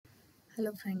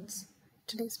Hello friends,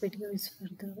 today's video is for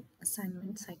the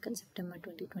assignment cycle September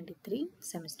 2023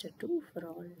 semester 2 for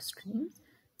all streams.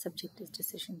 Subject is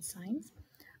decision science.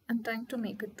 I'm trying to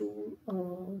make two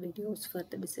videos for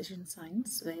the decision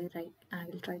science where I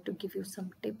will try to give you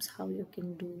some tips how you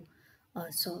can do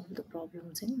solve the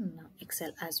problems in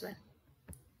Excel as well.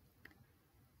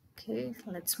 Okay,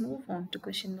 let's move on to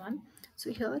question 1. So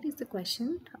here is the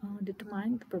question,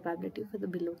 determine the probability for the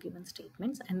below given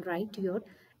statements and write your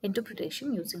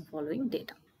interpretation using following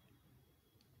data.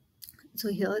 So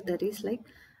here there is like,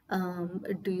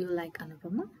 do you like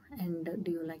Anupama and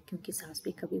do you like Kyunki Saas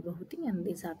Bhi Kabhi Bahuti, and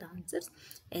these are the answers,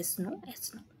 yes, no,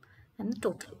 and the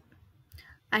total.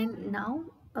 And now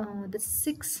the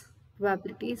 6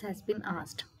 probabilities has been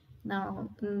asked. Now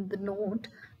the note,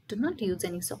 do not use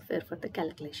any software for the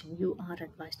calculation. You are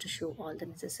advised to show all the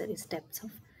necessary steps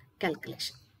of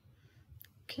calculation.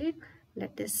 Okay,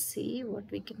 let us see what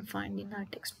we can find in our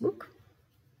textbook.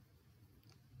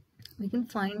 We can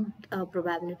find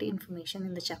probability information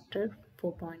in the chapter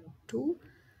 4.2.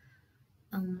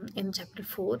 In chapter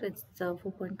 4, it's the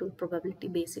 4.2 probability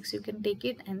basics. You can take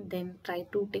it and then try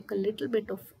to take a little bit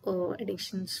of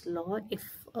additions law if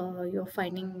you're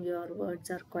finding your words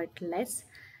are quite less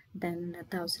than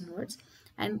 1,000 words.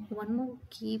 And one more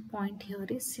key point here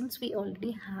is, since we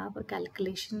already have a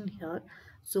calculation here,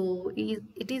 so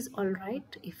it is all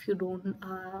right if you don't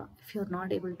if you're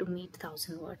not able to meet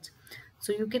 1,000 words.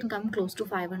 So you can come close to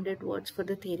 500 words for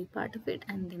the theory part of it,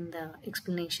 and then the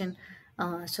explanation,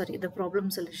 the problem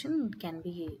solution can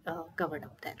be covered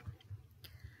up there.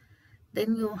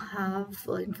 Then you have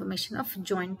information of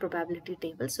joint probability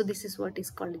table. So this is what is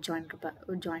called a joint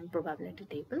probability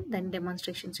table. Then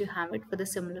demonstrations, you have it for the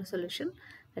similar solution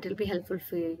that will be helpful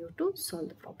for you to solve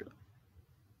the problem.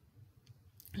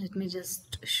 Let me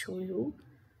just show you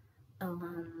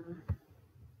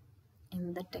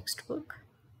in the textbook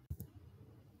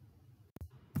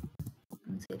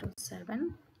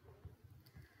 07.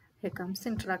 Here comes the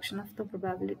introduction of the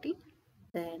probability.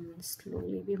 Then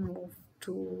slowly we move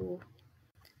to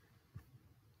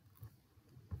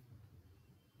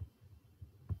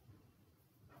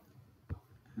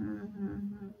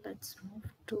let's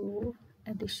move to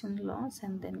addition laws,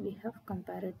 and then we have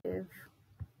comparative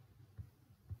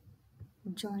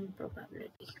joint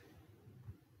probability.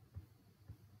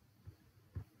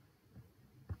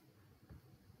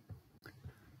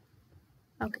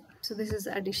 Okay, so this is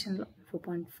addition law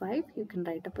 4.5. You can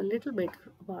write up a little bit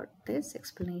about this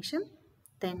explanation.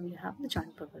 Then you have the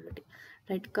joint probability.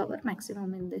 Try to cover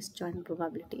maximum in this joint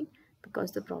probability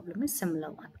because the problem is similar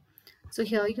one. So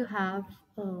here you have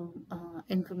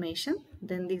information.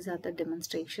 Then these are the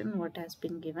demonstration what has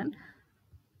been given.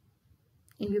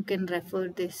 You can refer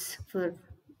this for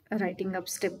writing up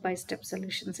step-by-step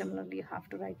solution. Similarly, you have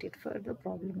to write it for the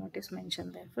problem what is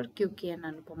mentioned there for QK and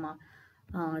Anupama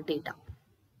data.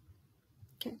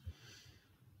 Okay,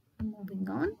 moving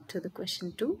on to the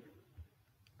question 2.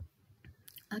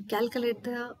 Calculate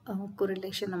the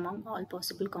correlation among all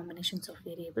possible combinations of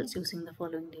variables using the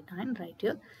following data and write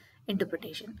your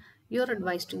interpretation. You are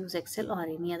advised to use Excel or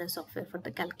any other software for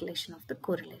the calculation of the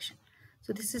correlation.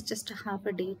 So this is just to have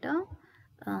a data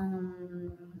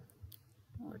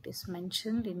what is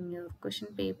mentioned in your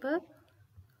question paper.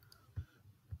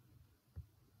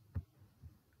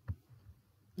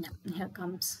 Now, here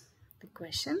comes the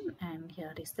question and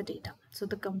here is the data. So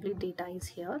the complete data is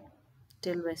here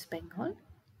till West Bengal.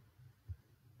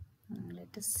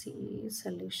 Let us see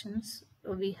solutions.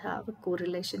 We have a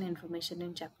correlation information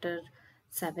in chapter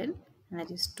 7, and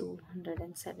that is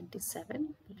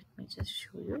 277. Let me just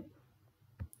show you.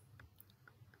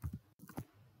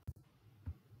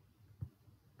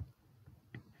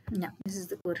 Now this is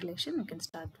the correlation. You can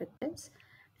start with this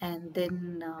and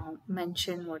then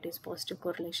mention what is positive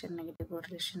correlation, negative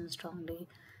correlation, strongly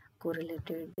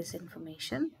correlated this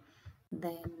information.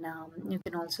 Then you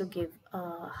can also give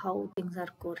how things are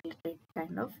correlated,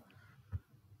 kind of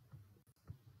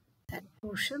that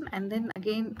portion. And then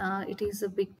again it is a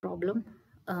big problem,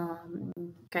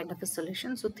 kind of a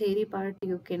solution. So theory part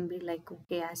you can be like,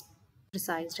 okay, as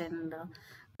precise and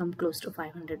come close to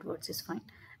 500 words is fine,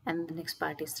 and the next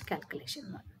part is the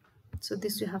calculation one. So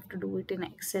this you have to do it in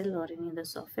Excel or any other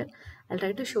software. I'll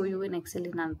try to show you in Excel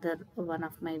in another one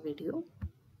of my video.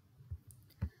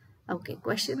 Okay,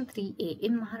 question 3a.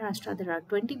 In Maharashtra, there are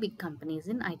 20 big companies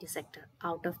in IT sector.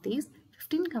 Out of these,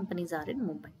 15 companies are in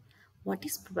Mumbai. What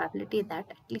is probability that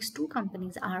at least 2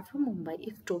 companies are from Mumbai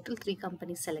if total 3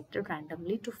 companies selected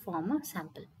randomly to form a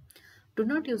sample? Do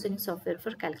not use any software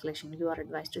for calculation. You are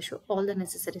advised to show all the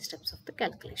necessary steps of the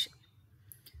calculation.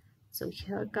 So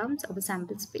here comes our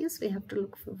sample space. We have to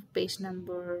look for page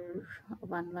number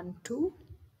 112.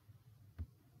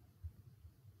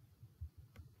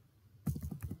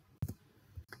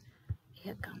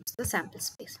 Here comes the sample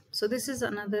space. So this is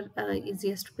another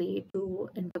easiest way to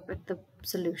interpret the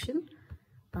solution.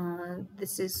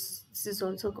 This is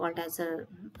also called as a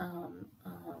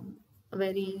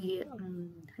very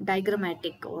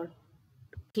diagrammatic or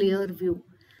clear view,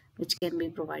 which can be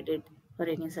provided for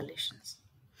any solutions.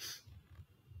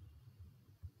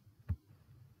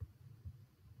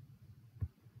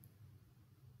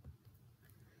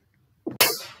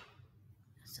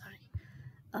 Sorry.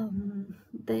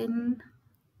 Then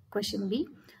question B,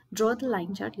 draw the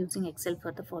line chart using Excel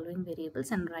for the following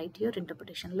variables and write your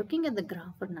interpretation. Looking at the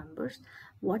graph or numbers,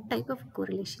 what type of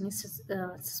correlation is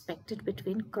suspected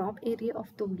between crop area of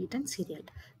the wheat and cereal?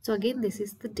 So again, this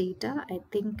is the data. I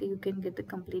think you can get the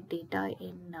complete data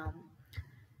in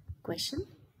question.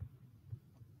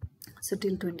 So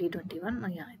till 2021, oh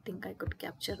yeah, I think I could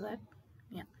capture that.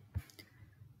 Yeah.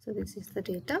 So this is the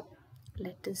data.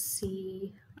 Let us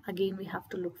see. Again, we have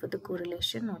to look for the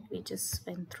correlation, what we just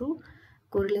went through.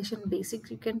 Correlation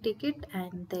basics, you can take it,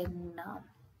 and then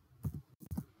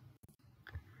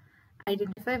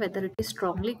identify whether it is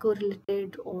strongly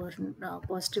correlated or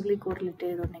positively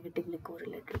correlated or negatively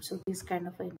correlated. So this kind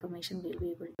of information we'll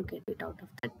be able to get it out of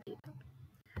that data.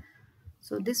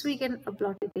 So this we can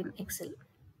upload it in Excel.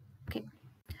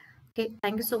 Okay,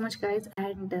 thank you so much, guys,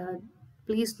 and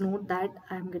please note that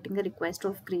I'm getting a request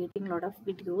of creating a lot of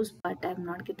videos, but I'm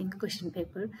not getting a question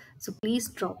paper. So please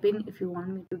drop in if you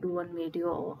want me to do one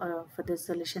video for the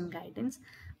solution guidance.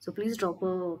 So please drop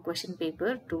a question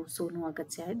paper to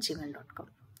sonuagatsya@gmail.com.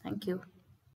 Thank you.